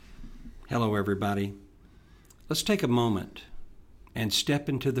Hello, everybody. Let's take a moment and step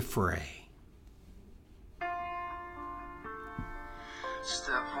into the fray.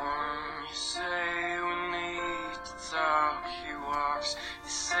 Step one, you say we need to talk. He walks, you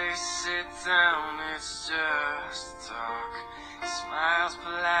say sit down, it's just talk. He smiles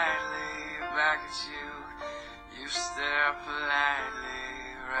politely back at you. You stare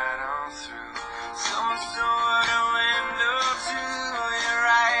politely right on through. Someone's door to window to your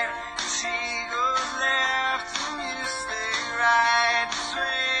right. As he goes left and you stay right.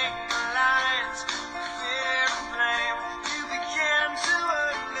 Between the lines, fear and blame. You begin to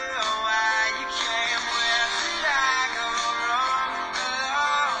wonder why you came. Where did I go wrong?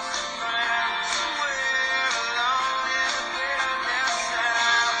 Lost a friend somewhere alone in the bitterness. And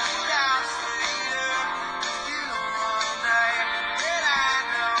I'll put out later with you all night. And I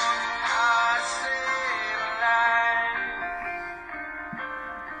know how to save a life.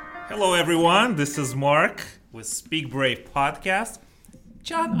 Hello, everyone. This is Mark with Speak Brave Podcast.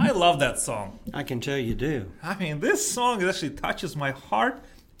 John, I love that song. I can tell you do. I mean, this song actually touches my heart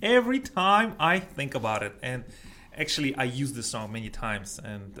every time I think about it. And actually, I use this song many times.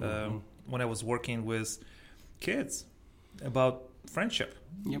 And when I was working with kids about friendship.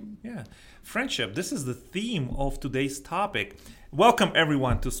 Yep. Yeah, friendship. This is the theme of today's topic. Welcome,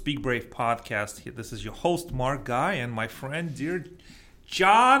 everyone, to Speak Brave Podcast. This is your host, Mark Guy, and my friend, dear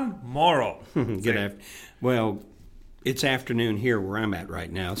John Morrow. Well, it's afternoon here where I'm at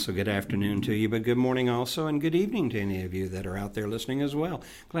right now, so good afternoon to you, but good morning also, and good evening to any of you that are out there listening as well.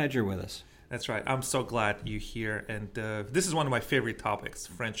 Glad you're with us. That's right. I'm so glad you're here. And this is one of my favorite topics,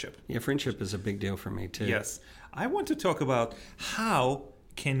 friendship. Yeah, friendship is a big deal for me, too. Yes. I want to talk about how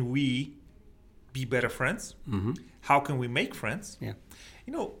can we be better friends? Mm-hmm. How can we make friends? Yeah.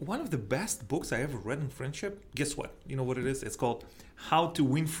 You know, one of the best books I ever read in friendship, guess what? You know what it is? It's called How to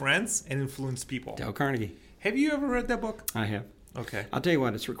Win Friends and Influence People. Dale Carnegie. Have you ever read that book? I have. Okay. I'll tell you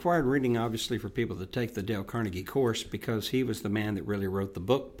what, it's required reading, obviously, for people that take the Dale Carnegie course because he was the man that really wrote the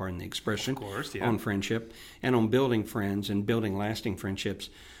book, pardon the expression, Of course, yeah. on friendship and on building friends and building lasting friendships.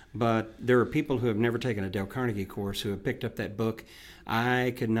 But there are people who have never taken a Dale Carnegie course who have picked up that book.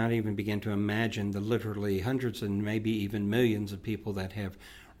 I could not even begin to imagine the literally hundreds and maybe even millions of people that have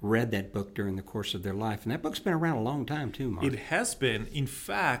read that book during the course of their life. And that book's been around a long time, too, Mark. It has been. In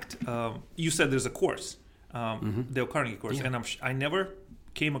fact, you said there's a course, Dale Carnegie course, Yeah. and I never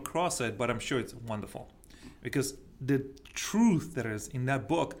came across it, but I'm sure it's wonderful because the truth that is in that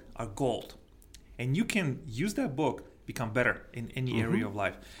book are gold, and you can use that book become better in any area of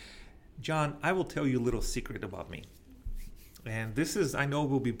life. John, I will tell you a little secret about me, and this is I know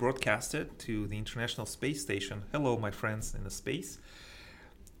will be broadcasted to the International Space Station. Hello, my friends in the space.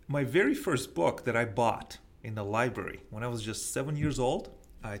 My very first book that I bought in the library when I was just 7 years old,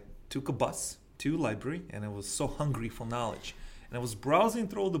 I took a bus to the library and I was so hungry for knowledge. And I was browsing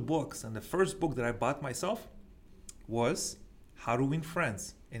through all the books, and the first book that I bought myself was How to Win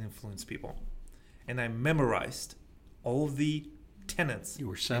Friends and Influence People. And I memorized all of the tenets. You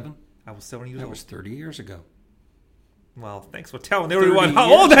were 7? I was 7 years That old. was 30 years ago. Well, thanks for telling everyone 30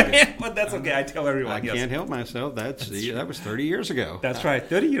 how old I years am, but that's okay. I tell everyone. I yes. can't help myself. That was 30 years ago. That's right,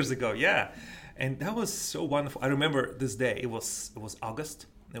 30 years ago, yeah. And that was so wonderful. I remember this day. It was August.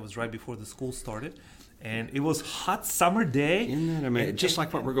 It was right before the school started. And it was hot summer day. Isn't that amazing? Just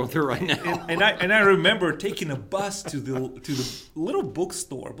like what we're going through right now. And I remember taking a bus to the little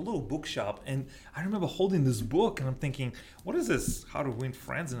bookstore, the little bookshop. And I remember holding this book and I'm thinking, what is this? How to Win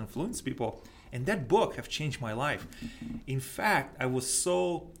Friends and Influence People? And that book have changed my life. In fact, I was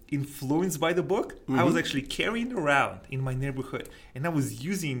so influenced by the book, I was actually carrying it around in my neighborhood. And I was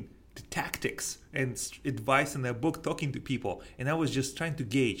using the tactics and advice in that book, talking to people. And I was just trying to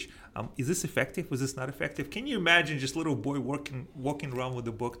gauge, is this effective? Was this not effective? Can you imagine just a little boy walking around with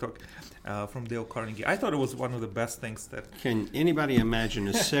the book from Dale Carnegie? I thought it was one of the best things that... Can anybody imagine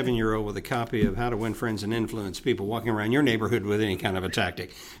a 7-year-old with a copy of How to Win Friends and Influence People walking around your neighborhood with any kind of a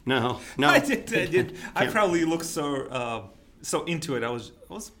tactic? No. I did. I probably looked so into it. I was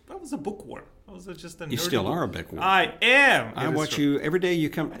a bookworm. I was just a nerd. You still are a bookworm. I am. I watch you every day. You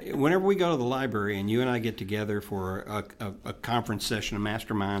come whenever we go to the library, and you and I get together for a conference session, a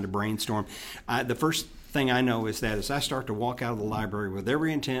mastermind, a brainstorm. The first thing I know is that as I start to walk out of the library with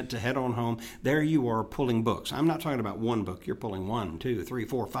every intent to head on home, there you are pulling books. I'm not talking about one book. You're pulling 1, 2, 3,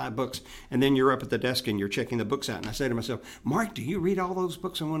 4, 5 books, and then you're up at the desk and you're checking the books out. And I say to myself, Mark, do you read all those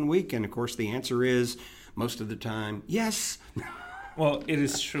books in 1 week? And of course, the answer is most of the time, yes. Well, it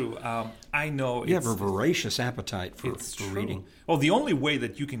is true. I know You have a voracious appetite for it's true. reading. Well, the only way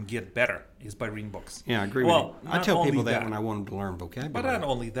that you can get better is by reading books. Yeah, I agree well, with you. I not tell only people that when I want them to learn vocabulary. But not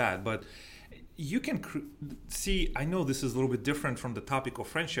only that, but you can see, I know this is a little bit different from the topic of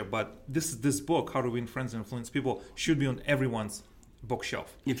friendship, but this book, How to Win Friends and Influence People, should be on everyone's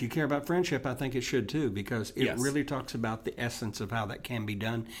bookshelf. If you care about friendship, I think it should too, because it Yes. really talks about the essence of how that can be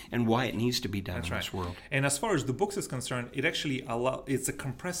done and why it needs to be done in this world. And as far as the books is concerned, it actually it's a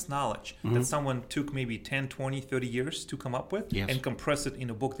compressed knowledge that someone took maybe 10, 20, 30 years to come up with Yes. and compress it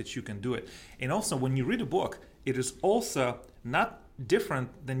in a book that you can do it. And also, when you read a book, it is also not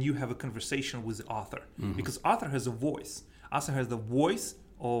different than you have a conversation with the author, because author has a voice. Author has the voice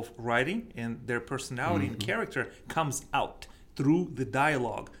of writing, and their personality and character comes out through the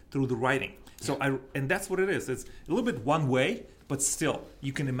dialogue, through the writing. So and that's what it is. It's a little bit one way, but still,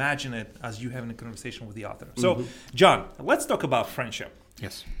 you can imagine it as you having a conversation with the author. So, John, let's talk about friendship.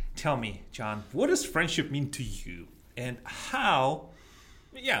 Yes. Tell me, John, what does friendship mean to you? And how,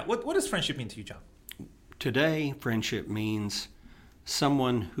 what does friendship mean to you, John? Today, friendship means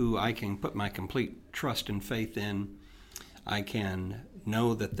someone who I can put my complete trust and faith in. I can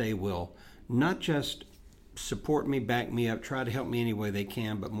know that they will not just support me, back me up, try to help me any way they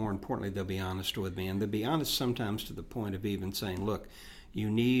can, but more importantly, they'll be honest with me. And they'll be honest sometimes to the point of even saying, look, you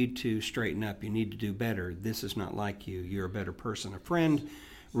need to straighten up. You need to do better. This is not like you. You're a better person. A friend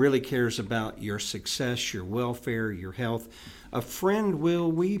really cares about your success, your welfare, your health. A friend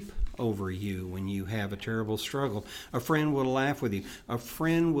will weep over you when you have a terrible struggle. A friend will laugh with you. A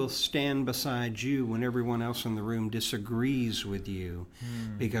friend will stand beside you when everyone else in the room disagrees with you,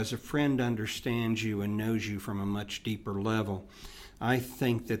 because a friend understands you and knows you from a much deeper level. I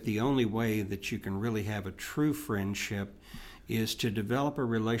think that the only way that you can really have a true friendship is to develop a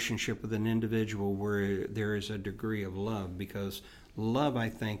relationship with an individual where there is a degree of love, because love, I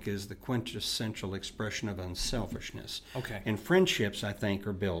think, is the quintessential expression of unselfishness. Okay. And friendships, I think,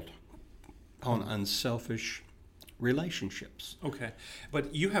 are built on unselfish relationships. Okay.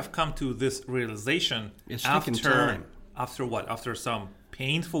 But you have come to this realization It's taken time. After what? After some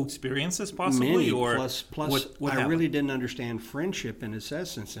painful experiences, possibly? Many, or plus what I happened? really didn't understand friendship in its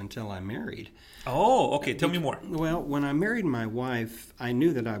essence until I married. Oh, okay. Tell me more. Well, when I married my wife, I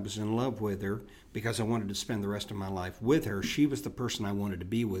knew that I was in love with her because I wanted to spend the rest of my life with her. She was the person I wanted to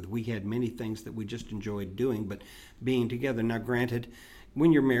be with. We had many things that we just enjoyed doing, but being together. Now, granted,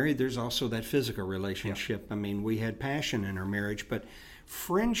 when you're married, there's also that physical relationship. I mean, we had passion in our marriage, but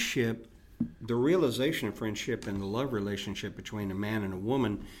friendship, the realization of friendship and the love relationship between a man and a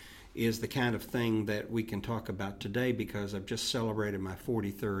woman is the kind of thing that we can talk about today, because I've just celebrated my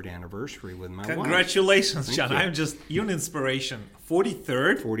 43rd anniversary with my wife. Congratulations, John. Thank you. You're an inspiration.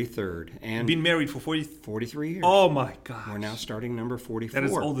 43rd? 43rd. And Been married for 43 years. Oh, my gosh. We're now starting number 44. That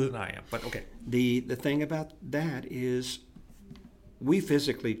is older than I am, but okay. The thing about that is we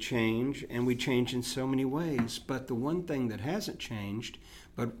physically change, and we change in so many ways, but the one thing that hasn't changed,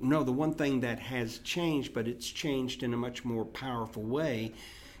 the one thing that has changed, but it's changed in a much more powerful way,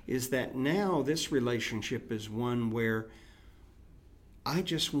 is that now this relationship is one where I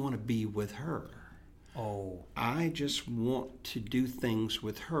just want to be with her. Oh. I just want to do things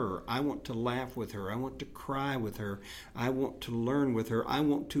with her. I want to laugh with her. I want to cry with her. I want to learn with her. I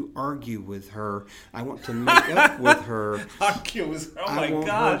want to argue with her. I want to make up with her. Argue with her. Oh my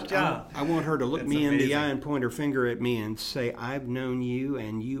gosh, John. I want her to look That's me in the amazing. eye and point her finger at me and say, I've known you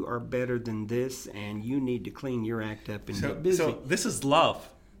and you are better than this, and you need to clean your act up and get busy. So this is love.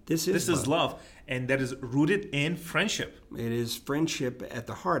 This is love, and that is rooted in friendship. It is friendship at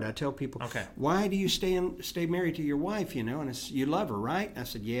the heart. I tell people, Okay. why do you stay married to your wife? And it's, you love her, right? I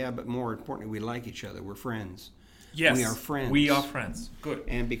said, yeah, but more importantly, we like each other. We're friends. Yes, we are friends. We are friends. Good.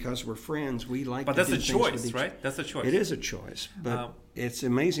 And because we're friends, we like. But to that's do a things with choice, each- right? That's a choice. It is a choice, but it's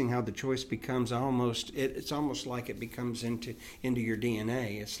amazing how the choice becomes it's almost like it becomes into your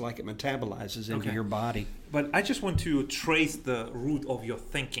DNA. It's like it metabolizes into Okay. your body. But I just want to trace the root of your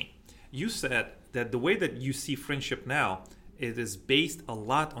thinking. You said that the way that you see friendship now, it is based a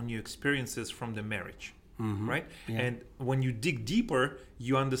lot on your experiences from the marriage, right? Yeah. And when you dig deeper,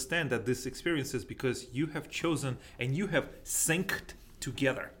 you understand that this experience is because you have chosen and you have synced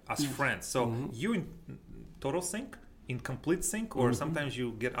together as friends. So you in total sync, in complete sync, or sometimes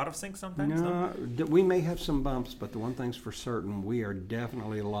you get out of sync sometimes? No, we may have some bumps, but the one thing's for certain, we are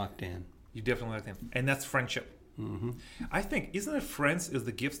definitely locked in. You definitely like them. And that's friendship. I think, isn't it friends is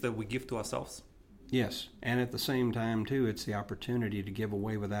the gifts that we give to ourselves? Yes, and at the same time, too, it's the opportunity to give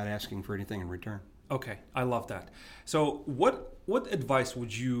away without asking for anything in return. Okay, I love that. So what advice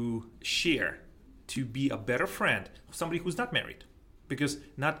would you share to be a better friend of somebody who's not married? because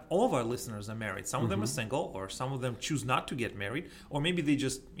not all of our listeners are married. Some of them are single, or some of them choose not to get married, or maybe they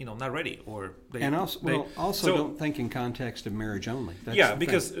just not ready, or they And also don't think in context of marriage only. That's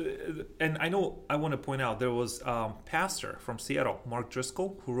because and I want to point out there was a pastor from Seattle, Mark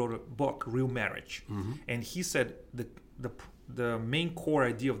Driscoll, who wrote a book, Real Marriage, and he said the main core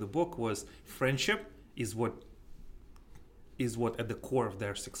idea of the book was friendship is what at the core of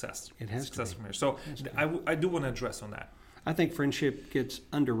their success. It has success to be. Marriage. So I do want to address on that. I think friendship gets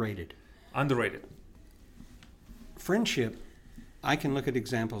underrated. Underrated. Friendship, I can look at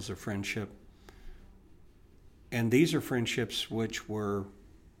examples of friendship, and these are friendships which were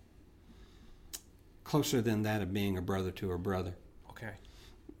closer than that of being a brother to a brother. Okay.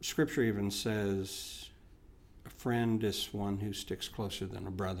 Scripture even says a friend is one who sticks closer than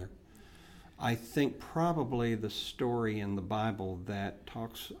a brother. I think probably the story in the Bible that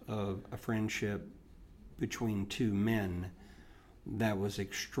talks of a friendship between two men that was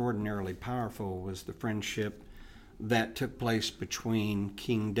extraordinarily powerful was the friendship that took place between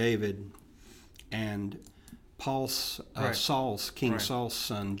King David and Saul's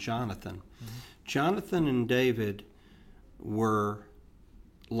son Jonathan. Jonathan and David were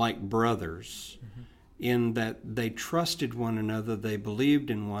like brothers in that they trusted one another, they believed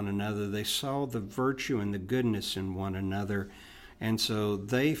in one another, they saw the virtue and the goodness in one another, and so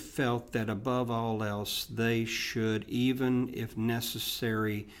they felt that above all else they should, even if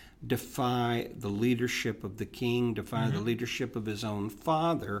necessary, defy the leadership of the king, defy the leadership of his own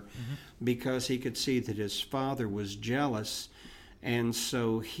father, because he could see that his father was jealous, and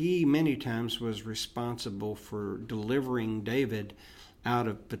so he many times was responsible for delivering David out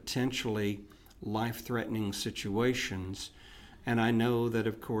of potentially life-threatening situations. And I know that,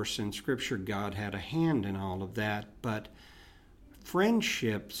 of course, in Scripture, God had a hand in all of that, but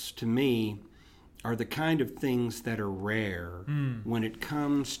friendships, to me, are the kind of things that are rare when it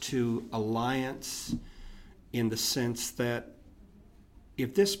comes to alliance, in the sense that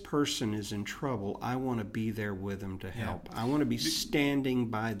if this person is in trouble, I want to be there with them to help. I want to be standing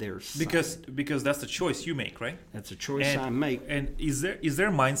by their side. Because that's the choice you make, right? That's a choice I make. And is there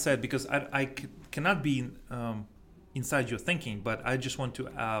a mindset, because I cannot be inside your thinking, but I just want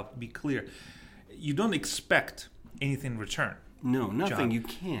to be clear. You don't expect anything in return. No, nothing. John. You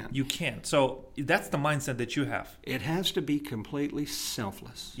can't. You can't. So that's the mindset that you have. It has to be completely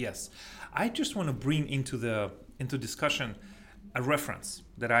selfless. Yes. I just want to bring into discussion a reference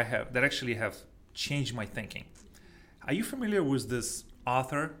that I have that actually have changed my thinking. Are you familiar with this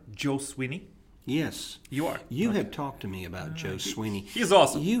author, Joe Sweeney? Yes. You are? You have talked to me about Joe Sweeney. He's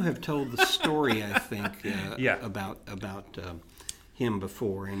awesome. You have told the story, I think, Yeah. about him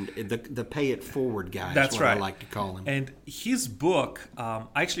before, and the pay it forward guy That's is what right. I like to call him. And his book, I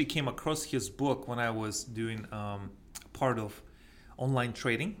actually came across his book when I was doing part of online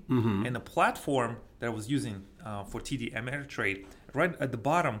trading, and the platform that I was using for TD Ameritrade. Right at the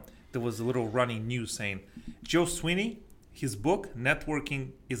bottom, there was a little running news saying, Joe Sweeney, his book,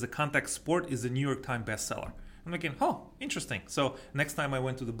 Networking is a Contact Sport, is a New York Times bestseller. I'm thinking, oh, interesting. So next time I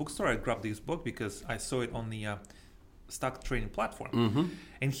went to the bookstore, I grabbed this book because I saw it on the stock trading platform.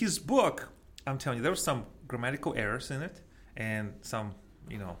 And his book, I'm telling you, there were some grammatical errors in it and some,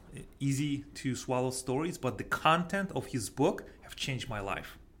 easy to swallow stories, but the content of his book have changed my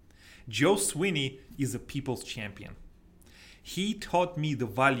life. Joe Sweeney is a people's champion. He taught me the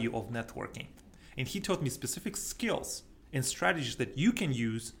value of networking, and he taught me specific skills and strategies that you can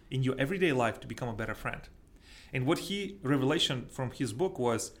use in your everyday life to become a better friend. And revelation from his book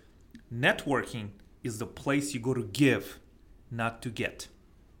was, networking is the place you go to give, not to get.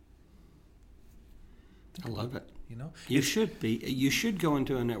 I love it. You should go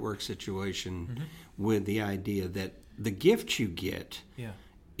into a network situation with the idea that the gift you get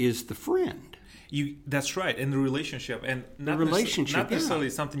is the friend. That's right, and the relationship, and not necessarily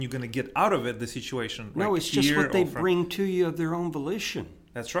something you're going to get out of it. The situation. No, like it's just what they bring to you of their own volition.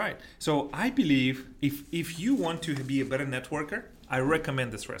 That's right. So I believe if you want to be a better networker, I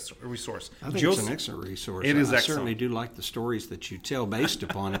recommend this resource. I think it's an excellent resource. It is I excellent. certainly do like the stories that you tell based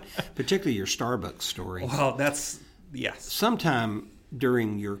upon it, particularly your Starbucks story. Well, yes. Sometime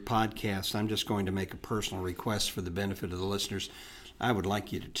during your podcast, I'm just going to make a personal request for the benefit of the listeners. I would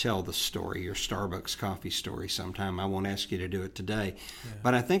like you to tell the story, your Starbucks coffee story sometime. I won't ask you to do it today. Yeah.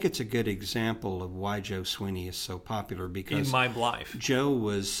 But I think it's a good example of why Joe Sweeney is so popular, because in my life, Joe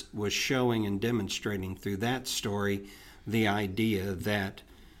was showing and demonstrating through that story the idea that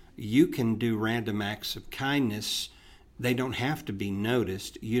you can do random acts of kindness. They don't have to be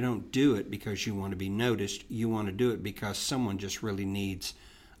noticed. You don't do it because you want to be noticed. You want to do it because someone just really needs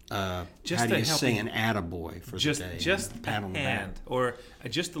Just how do a you say helping- an attaboy for just the day? just a Pat on the back. hand or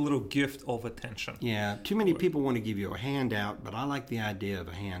just a little gift of attention. Yeah, too many people want to give you a handout, but I like the idea of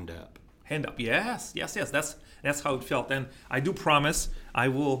a hand up. Hand up, yes. That's how it felt, and I do promise I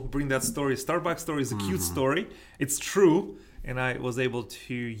will bring that story. Starbucks story is a cute story. It's true, and I was able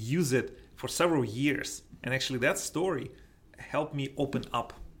to use it for several years. And actually, that story helped me open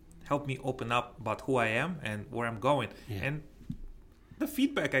up about who I am and where I'm going. Yeah. And the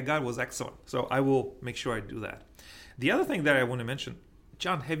feedback I got was excellent. So I will make sure I do that. The other thing that I want to mention,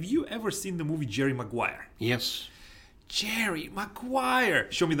 John, have you ever seen the movie Jerry Maguire? Yes. Jerry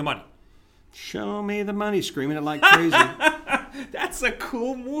Maguire. Show me the money. Show me the money, screaming it like crazy. That's a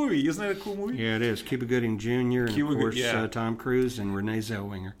cool movie. Isn't it a cool movie? Yeah, it is. Cuba Gooding Jr. and, Cuba of course, yeah. Tom Cruise and Renee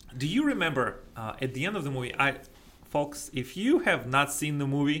Zellweger. Do you remember at the end of the movie, folks, if you have not seen the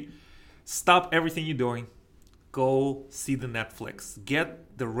movie, stop everything you're doing. Go see the Netflix.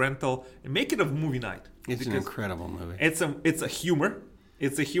 Get the rental and make it a movie night. It's an incredible movie. It's a humor.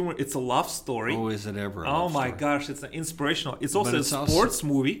 It's a love story. Oh, is it ever a Oh love my story. gosh, it's an inspirational. It's also it's a also- sports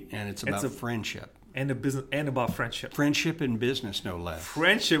movie. And it's about friendship. And a business and about friendship. Friendship in business, no less.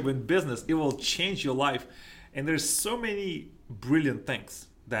 Friendship in business, it will change your life. And there's so many brilliant things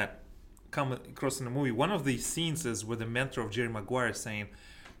that come across in the movie. One of the scenes is where the mentor of Jerry Maguire is saying,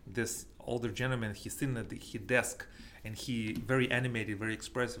 this older gentleman, he's sitting at his desk and he very animated, very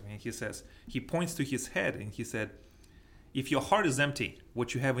expressive, and he says, he points to his head and he said, if your heart is empty,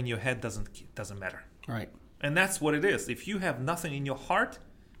 what you have in your head doesn't matter. Right. And that's what it is. If you have nothing in your heart,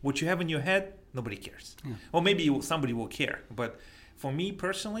 what you have in your head, nobody cares. Yeah. Well, maybe somebody will care, but for me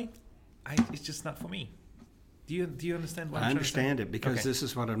personally, it's just not for me. Do you understand what I'm I understand it because okay. This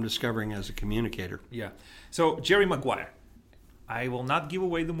is what I'm discovering as a communicator. Yeah. So Jerry Maguire, I will not give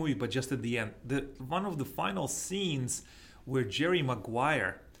away the movie, but just at the end, one of the final scenes where Jerry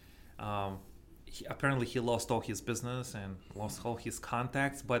Maguire, apparently he lost all his business and lost all his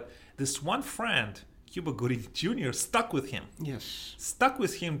contacts, but this one friend, Cuba Gooding Jr., stuck with him. Yes. Stuck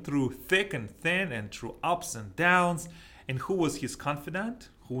with him through thick and thin and through ups and downs. And who was his confidant?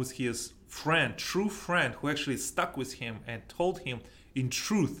 Who was his friend, true friend, who actually stuck with him and told him in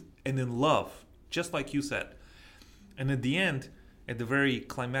truth and in love, just like you said. And at the end, at the very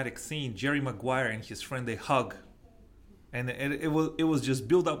climatic scene, Jerry Maguire and his friend, they hug. And it was just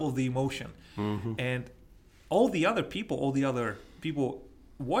build up of the emotion. Mm-hmm. And all the other people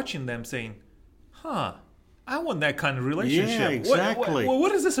watching them saying, I want that kind of relationship. Yeah, exactly.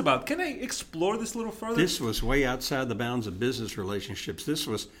 What is this about? Can I explore this a little further? This was way outside the bounds of business relationships. This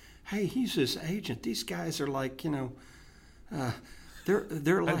was, hey, he's his agent. These guys are like,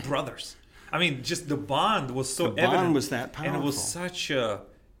 they're like brothers. I mean, just the bond was so the evident. bond was that powerful. And it was such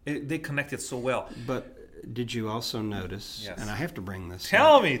they connected so well. But did you also notice, yes. and I have to bring this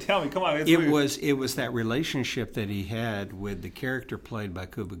Tell me, come on. It was that relationship that he had with the character played by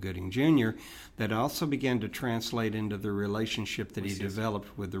Cuba Gooding Jr. that also began to translate into the relationship that he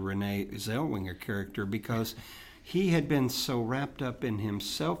developed with the Renee Zellweger character, because he had been so wrapped up in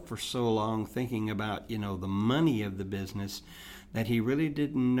himself for so long, thinking about, the money of the business, that he really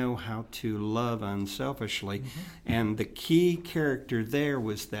didn't know how to love unselfishly. Mm-hmm. And the key character there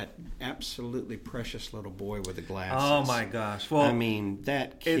was that absolutely precious little boy with the glasses. Oh, my gosh. Well, I mean,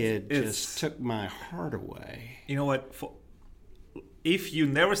 that kid just took my heart away. You know what? If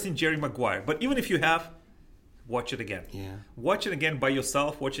you've never seen Jerry Maguire, but even if you have, watch it again. Yeah. Watch it again by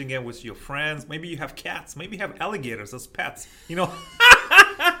yourself. Watch it again with your friends. Maybe you have cats. Maybe you have alligators as pets.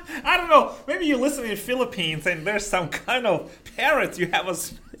 I don't know. Maybe you listen in Philippines and there's some kind of parrots you have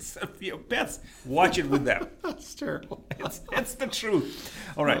as your pets. Watch it with them. That's terrible. It's the truth.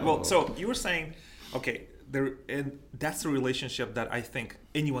 All right. Well, so you were saying, okay, and that's a relationship that I think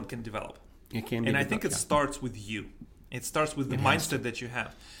anyone can develop. It can be. And I think it starts with you. It starts with the mindset that you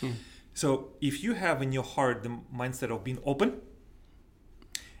have. Mm. So if you have in your heart the mindset of being open,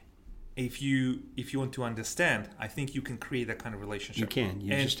 if you want to understand, I think you can create that kind of relationship. You can.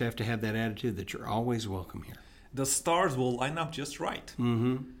 You just have to have that attitude that you're always welcome here. The stars will line up just right.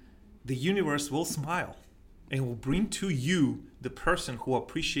 Mm-hmm. The universe will smile and will bring to you the person who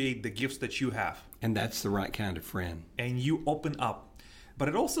appreciates the gifts that you have. And that's the right kind of friend. And you open up. But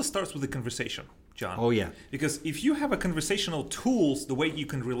it also starts with a conversation, John. Oh, yeah. Because if you have a conversational tools, the way you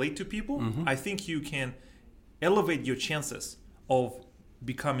can relate to people, mm-hmm. I think you can elevate your chances of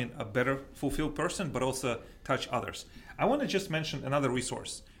becoming a better fulfilled person, but also touch others. I want to just mention another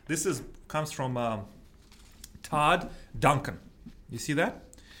resource. This comes from Todd Duncan. You see that?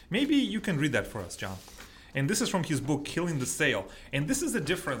 Maybe you can read that for us, John. And this is from his book, Killing the Sale. And this is the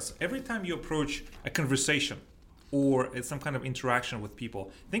difference. Every time you approach a conversation, or it's some kind of interaction with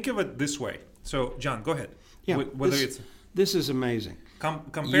people. Think of it this way. So, John, go ahead. Yeah, Whether this is amazing.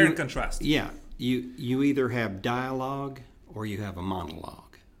 Compare and contrast. Yeah, you either have dialogue or you have a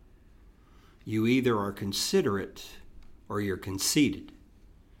monologue. You either are considerate or you're conceited.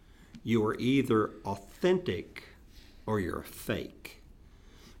 You are either authentic or you're fake.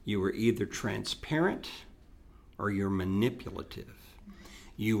 You are either transparent or you're manipulative.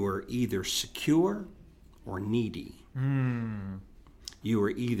 You are either secure or needy. You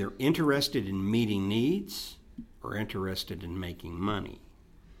are either interested in meeting needs or interested in making money.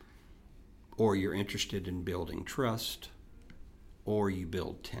 Or you're interested in building trust, or you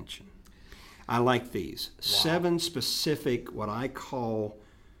build tension. I like these. Wow. 7 specific, what I call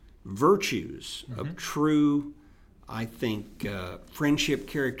virtues of true, I think, friendship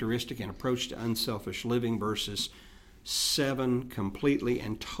characteristic and approach to unselfish living versus 7 completely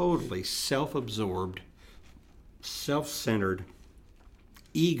and totally self-absorbed, self-centered,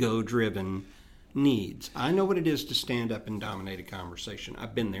 ego-driven needs. I know what it is to stand up and dominate a conversation.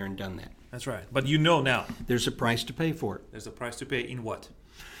 I've been there and done that. That's right. But you know now. There's a price to pay for it. There's a price to pay in what?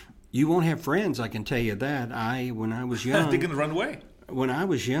 You won't have friends, I can tell you that. When I was young... They're going to run away. When I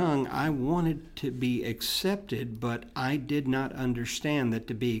was young, I wanted to be accepted, but I did not understand that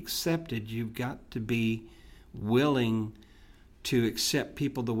to be accepted, you've got to be willing to accept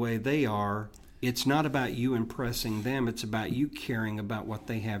people the way they are. It's not about you impressing them. It's about you caring about what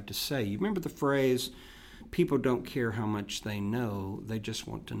they have to say. You remember the phrase, people don't care how much they know. They just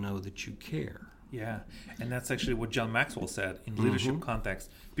want to know that you care. Yeah, and that's actually what John Maxwell said in leadership context.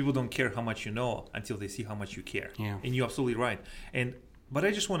 People don't care how much you know until they see how much you care. Yeah. And you're absolutely right. But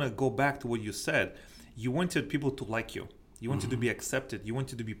I just want to go back to what you said. You wanted people to like you. You wanted to be accepted. You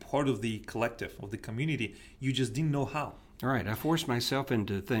wanted to be part of the collective, of the community. You just didn't know how. All right. I forced myself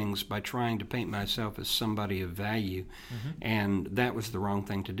into things by trying to paint myself as somebody of value. And that was the wrong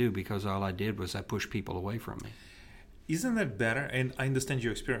thing to do because all I did was I pushed people away from me. Isn't that better? And I understand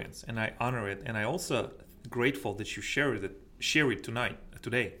your experience, and I honor it, and I also grateful that you share it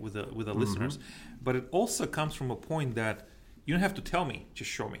today with the listeners. But it also comes from a point that you don't have to tell me,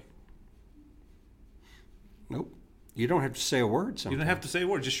 just show me. Nope. You don't have to say a word. Sometimes. You don't have to say a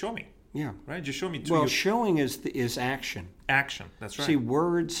word, just show me. Yeah. Right. Just show me. Showing is action. Action. That's right. See,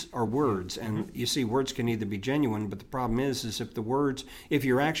 words are words, and you see, words can either be genuine, but the problem is if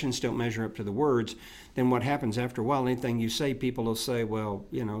your actions don't measure up to the words, then what happens after a while? Anything you say, people will say, "Well,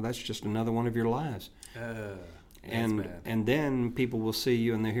 that's just another one of your lies." And then people will see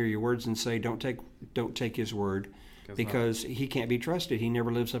you and they hear your words and say, "Don't take his word, because he can't be trusted. He never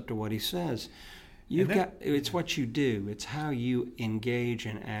lives up to what he says." It's what you do. It's how you engage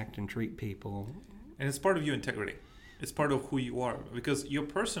and act and treat people. And it's part of your integrity. It's part of who you are. Because your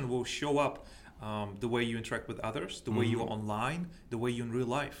person will show up the way you interact with others, the way you are online, the way you in real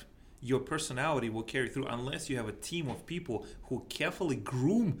life. Your personality will carry through unless you have a team of people who carefully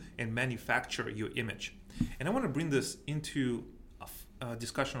groom and manufacture your image. And I want to bring this into a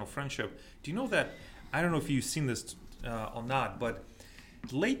discussion of friendship. Do you know that, I don't know if you've seen this or not, but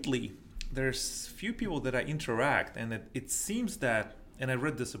lately, there's few people that I interact, and it seems that, and I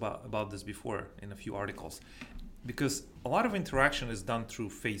read this about this before in a few articles, because a lot of interaction is done through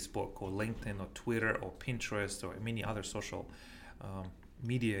Facebook or LinkedIn or Twitter or Pinterest or many other social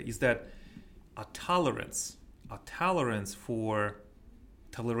media, is that a tolerance for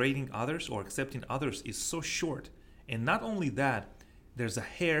tolerating others or accepting others is so short. And not only that, there's a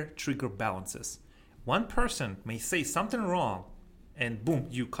hair trigger balances. One person may say something wrong, and boom,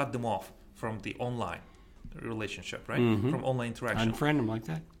 you cut them off from the online relationship, right? From online interaction. Unfriend them like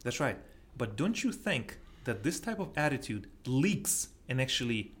that. That's right. But don't you think that this type of attitude leaks and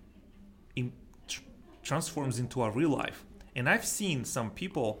actually transforms into our real life? And I've seen some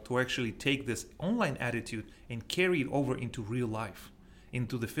people to actually take this online attitude and carry it over into real life,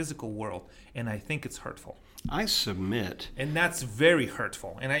 into the physical world. And I think it's hurtful. I submit. And that's very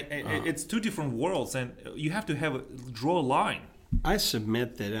hurtful. And it's two different worlds, and you have to draw a line. I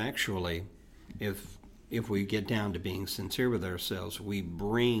submit that actually, if we get down to being sincere with ourselves, we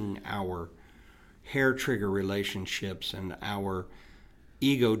bring our hair trigger relationships and our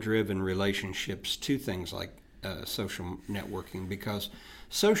ego-driven relationships to things like social networking, because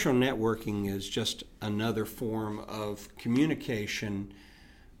social networking is just another form of communication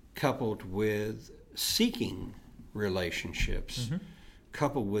coupled with seeking relationships,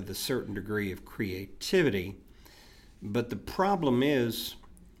 coupled with a certain degree of creativity. But the problem is,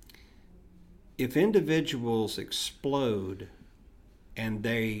 if individuals explode and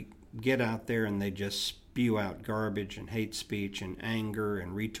they get out there and they just spew out garbage and hate speech and anger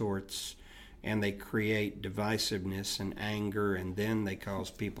and retorts and they create divisiveness and anger, and then they cause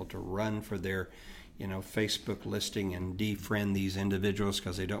people to run for their Facebook listing and defriend these individuals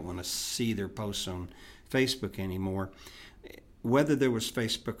because they don't want to see their posts on Facebook anymore. Whether there was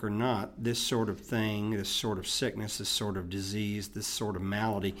Facebook or not, this sort of thing, this sort of sickness, this sort of disease, this sort of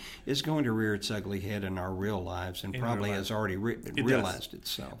malady is going to rear its ugly head in our real lives, and probably has already realized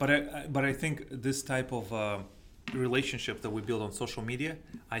itself. But I think this type of relationship that we build on social media,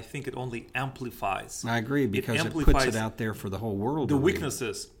 I think it only amplifies. I agree, because it puts it out there for the whole world. The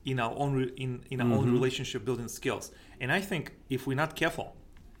weaknesses in our own own relationship building skills, and I think if we're not careful,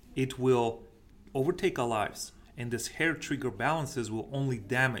 it will overtake our lives, and this hair trigger balances will only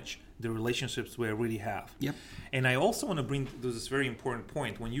damage the relationships we already have. Yep. And I also want to bring this very important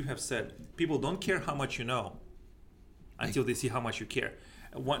point when you have said people don't care how much you know until they see how much you care.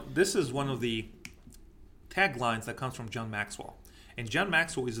 This is one of the taglines that comes from John Maxwell. And John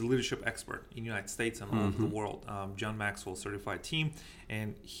Maxwell is a leadership expert in the United States and all over the world. John Maxwell certified team,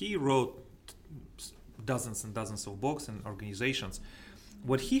 and he wrote dozens and dozens of books and organizations.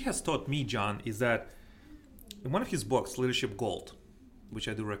 What he has taught me, John, is that in one of his books, Leadership Gold, which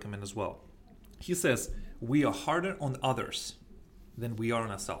I do recommend as well, he says we are harder on others than we are on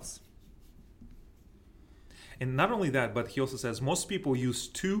ourselves. And not only that, but he also says most people use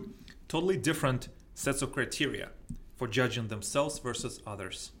two totally different sets of criteria for judging themselves versus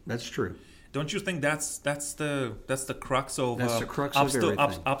others. That's true. Don't you think that's the crux of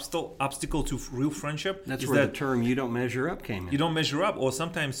obstacle to real friendship? That's where the term "you don't measure up" came in. You don't measure up, or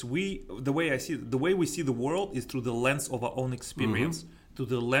sometimes the way we see the world is through the lens of our own experience, through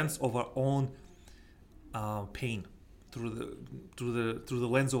the lens of our own pain, through the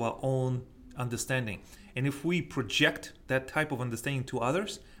lens of our own understanding. And if we project that type of understanding to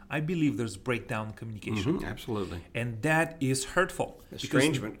others, I believe there's breakdown in communication. Absolutely. And that is hurtful.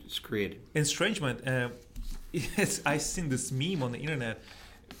 Estrangement is created. Estrangement. I've seen this meme on the internet.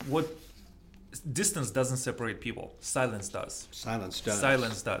 What distance doesn't separate people. Silence does. Silence does.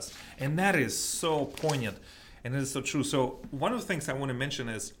 Silence does. And that is so poignant. And it is so true. So one of the things I want to mention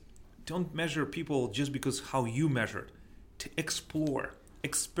is don't measure people just because how you measured. To explore.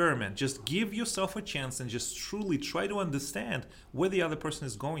 Experiment. Just give yourself a chance and just truly try to understand where the other person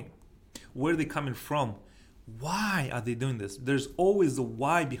is going, where they're coming from, why are they doing this. There's always the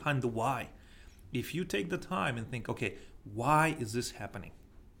why behind the why. If you take the time and think, okay, why is this happening?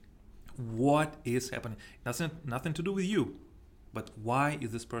 What is happening? Nothing to do with you, but why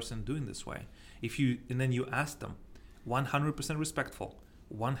is this person doing this way? And then you ask them, 100% respectful,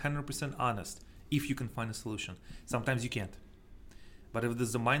 100% honest, if you can find a solution. Sometimes you can't. But if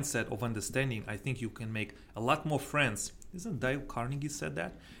there's a mindset of understanding, I think you can make a lot more friends. Isn't Dale Carnegie said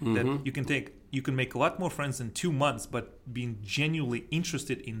that? That you can make a lot more friends in 2 months, but being genuinely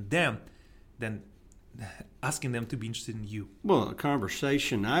interested in them than asking them to be interested in you. Well, a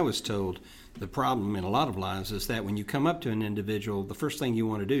conversation, I was told, the problem in a lot of lives is that when you come up to an individual, the first thing you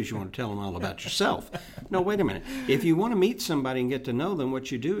want to do is you want to tell them all about yourself. No, wait a minute. If you want to meet somebody and get to know them,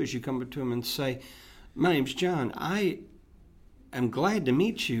 what you do is you come up to them and say, "My name's John. I'm glad to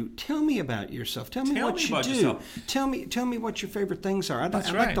meet you. Tell me about yourself. Tell me what you do. Yourself. Tell me what your favorite things are. I'd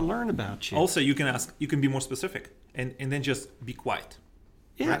like to learn about you." Also, you can be more specific and then just be quiet.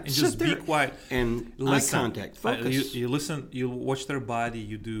 Yeah, right? And just be quiet and listen. Eye contact, focus. You listen. You watch their body.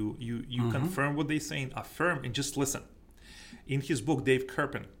 You confirm what they're saying. Affirm and just listen. In his book, Dave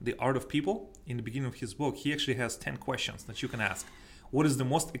Kerpen, The Art of People, in the beginning of his book, he actually has 10 questions that you can ask. What is the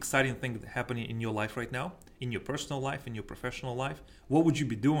most exciting thing happening in your life right now, in your personal life, in your professional life? What would you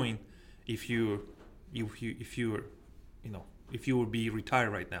be doing if you would be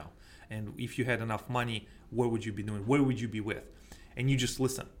retired right now? And if you had enough money, what would you be doing? Where would you be with? And you just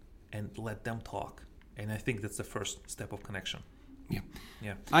listen and let them talk. And I think that's the first step of connection.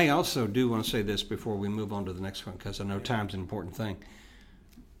 Yeah. I also do want to say this before we move on to the next one, because I know time's an important thing.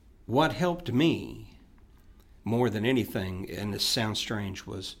 What helped me more than anything, and this sounds strange,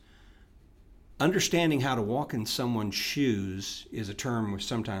 was understanding how to walk in someone's shoes is a term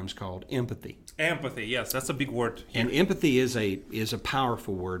sometimes called empathy. Empathy, yes, that's a big word here. And empathy is a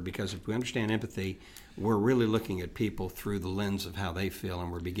powerful word, because if we understand empathy, we're really looking at people through the lens of how they feel,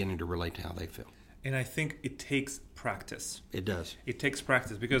 and we're beginning to relate to how they feel. And I think it takes practice. It does. It takes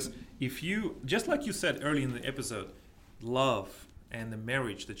practice, because if you, just like you said early in the episode, love and the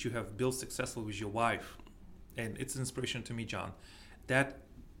marriage that you have built successfully with your wife, and it's an inspiration to me, John, that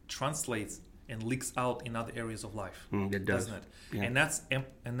translates and leaks out in other areas of life. It does, doesn't it? Yeah.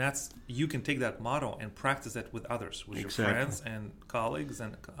 And that's you can take that model and practice that with others, with your friends and colleagues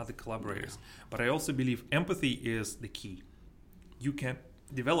and other collaborators. But I also believe empathy is the key. You can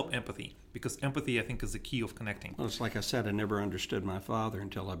develop empathy, because empathy, I think, is the key of connecting. Well, it's like I said, I never understood my father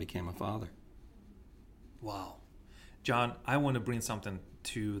until I became a father. Wow. John, I want to bring something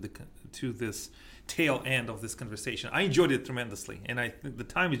to this tail end of this conversation. I enjoyed it tremendously, and I think the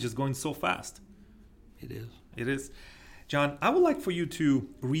time is just going so fast. It is. It is. John, I would like for you to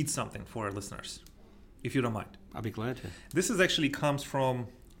read something for our listeners, if you don't mind. I'll be glad to. This is actually comes from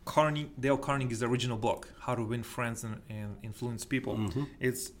Dale Carnegie's original book, How to Win Friends and Influence People. Mm-hmm.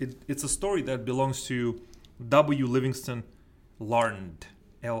 It's a story that belongs to W. Livingston Larned,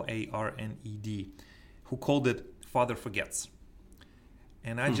 Larned, who called it Father Forgets.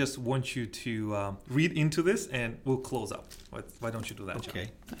 And I just want you to read into this, and we'll close up. Why don't you do that, John?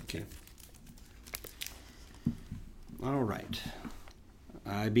 Okay, thank you. All right.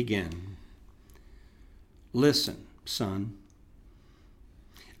 I begin. Listen, son.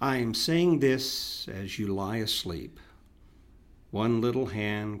 I am saying this as you lie asleep, one little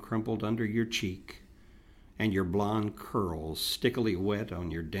hand crumpled under your cheek, and your blonde curls stickily wet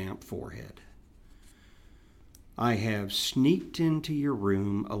on your damp forehead. I have sneaked into your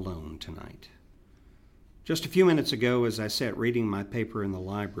room alone tonight. Just a few minutes ago, as I sat reading my paper in the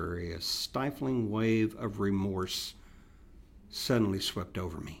library, a stifling wave of remorse suddenly swept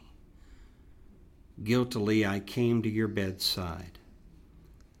over me. Guiltily, I came to your bedside.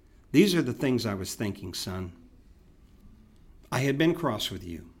 These are the things I was thinking, son. I had been cross with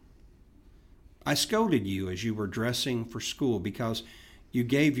you. I scolded you as you were dressing for school because you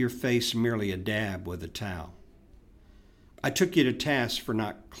gave your face merely a dab with a towel. I took you to task for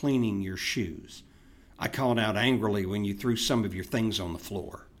not cleaning your shoes. I called out angrily when you threw some of your things on the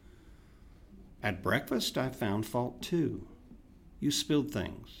floor. At breakfast, I found fault too. You spilled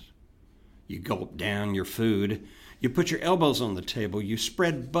things. You gulped down your food. You put your elbows on the table. You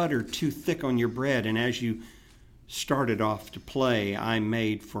spread butter too thick on your bread, and as you started off to play, I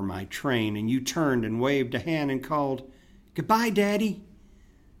made for my train, and you turned and waved a hand and called, "Goodbye, Daddy."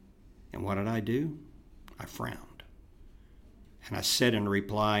 And what did I do? I frowned. And I said in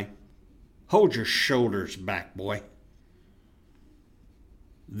reply, "Hold your shoulders back, boy."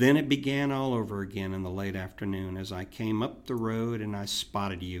 Then it began all over again in the late afternoon as I came up the road and I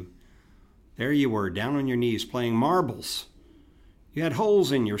spotted you. There you were, down on your knees playing marbles. You had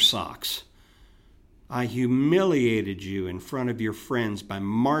holes in your socks. I humiliated you in front of your friends by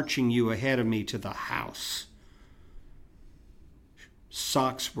marching you ahead of me to the house.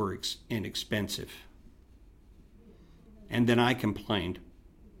 Socks were inexpensive. And then I complained.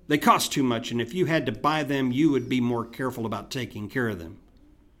 They cost too much, and if you had to buy them, you would be more careful about taking care of them.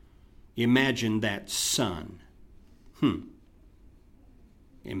 Imagine that, son.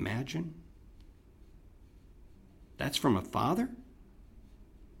 Imagine? That's from a father?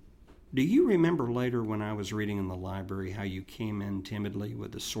 Do you remember later when I was reading in the library how you came in timidly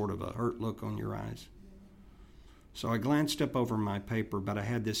with a sort of a hurt look on your eyes? So I glanced up over my paper, but I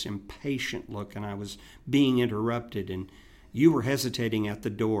had this impatient look and I was being interrupted and you were hesitating at the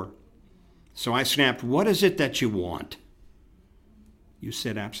door. So I snapped, "What is it that you want?" You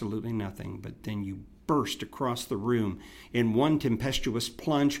said absolutely nothing, but then you burst across the room in one tempestuous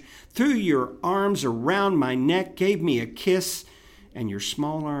plunge, threw your arms around my neck, gave me a kiss, and your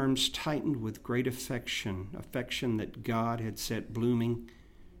small arms tightened with great affection that God had set blooming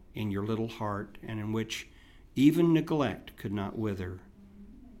in your little heart and in which even neglect could not wither.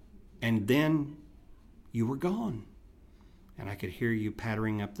 And then you were gone, and I could hear you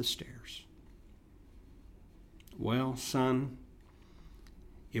pattering up the stairs. Well, son,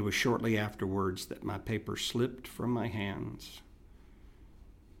 it was shortly afterwards that my paper slipped from my hands,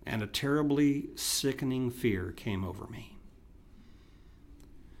 and a terribly sickening fear came over me.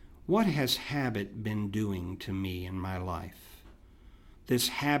 What has habit been doing to me in my life? This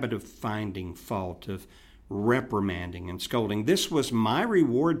habit of finding fault, of reprimanding and scolding. This was my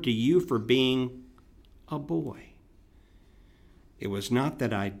reward to you for being a boy. It was not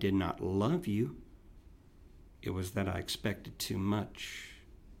that I did not love you. It was that I expected too much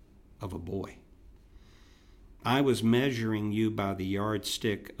of a boy. I was measuring you by the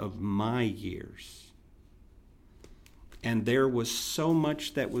yardstick of my years. And there was so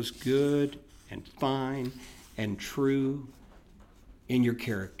much that was good and fine and true in your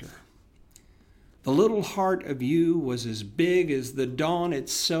character. The little heart of you was as big as the dawn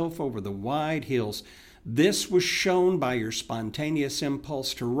itself over the wide hills. This was shown by your spontaneous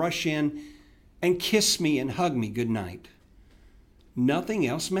impulse to rush in and kiss me and hug me good night. Nothing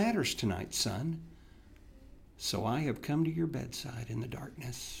else matters tonight, son. So I have come to your bedside in the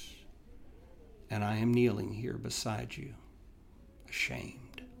darkness, and I am kneeling here beside you,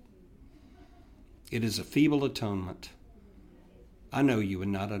 ashamed. It is a feeble atonement, I know you would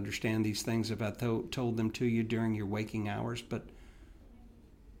not understand these things if I told them to you during your waking hours, but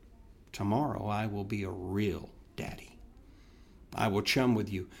tomorrow I will be a real daddy. I will chum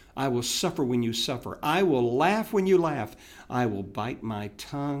with you. I will suffer when you suffer. I will laugh when you laugh. I will bite my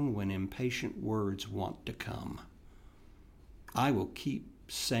tongue when impatient words want to come. I will keep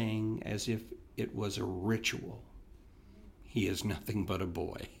saying as if it was a ritual. He is nothing but a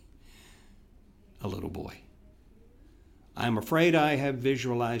boy. A little boy. I am afraid I have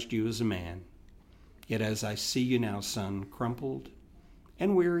visualized you as a man. Yet as I see you now, son, crumpled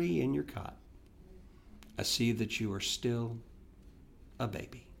and weary in your cot, I see that you are still a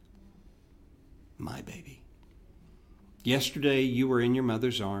baby. My baby. Yesterday you were in your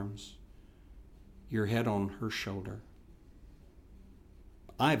mother's arms, your head on her shoulder.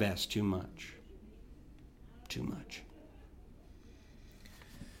 I've asked too much. Too much.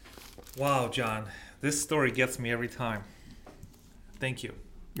 Wow, John. This story gets me every time. Thank you.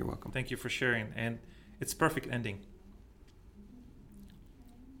 You're welcome. Thank you for sharing. And it's perfect ending.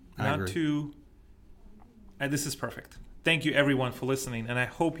 I agree. This is perfect. Thank you, everyone, for listening. And I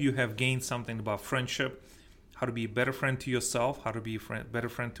hope you have gained something about friendship, how to be a better friend to yourself, how to be a better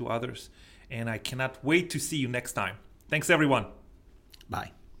friend to others. And I cannot wait to see you next time. Thanks, everyone.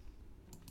 Bye.